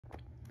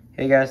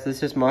Hey guys,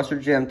 this is Monster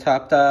Jam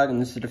Top Dog,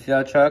 and this is the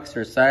Field Trucks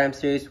for Siam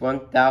Series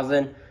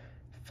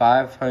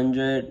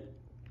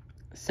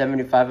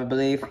 1575, I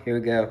believe. Here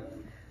we go.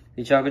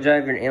 The Chocolate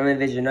Driver, Alien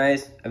Vision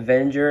Ice,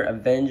 Avenger,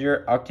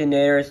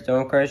 Octanator,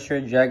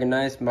 Stonecrusher, Dragon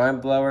Ice,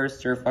 Mind Blower,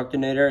 Surf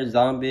Octanator,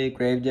 Zombie,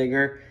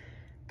 Gravedigger,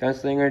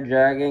 Gunslinger,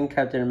 Dragon,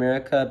 Captain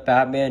America,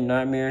 Batman,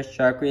 Nightmares,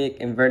 Sharkweek,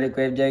 Inverted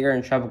Gravedigger,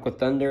 and Tropical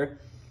Thunder.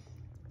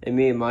 And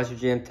me, Monster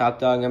Jam Top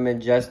Dog. I'm in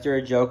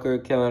Jester, Joker,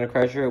 Carolina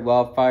Crusher,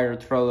 Wildfire,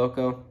 Toro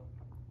Loco,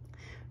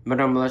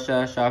 Metal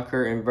Militia,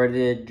 Shocker,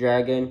 Inverted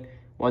Dragon,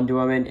 Wonder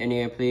Woman,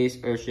 NEA Police,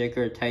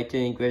 Earthshaker,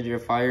 Titan, Grizzly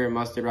Fire,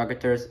 Mustard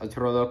Rocketers,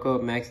 Toro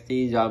Loco, Max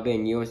D, Zombie,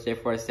 and USA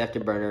Force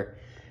Afterburner.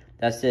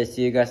 That's it.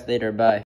 See you guys later. Bye.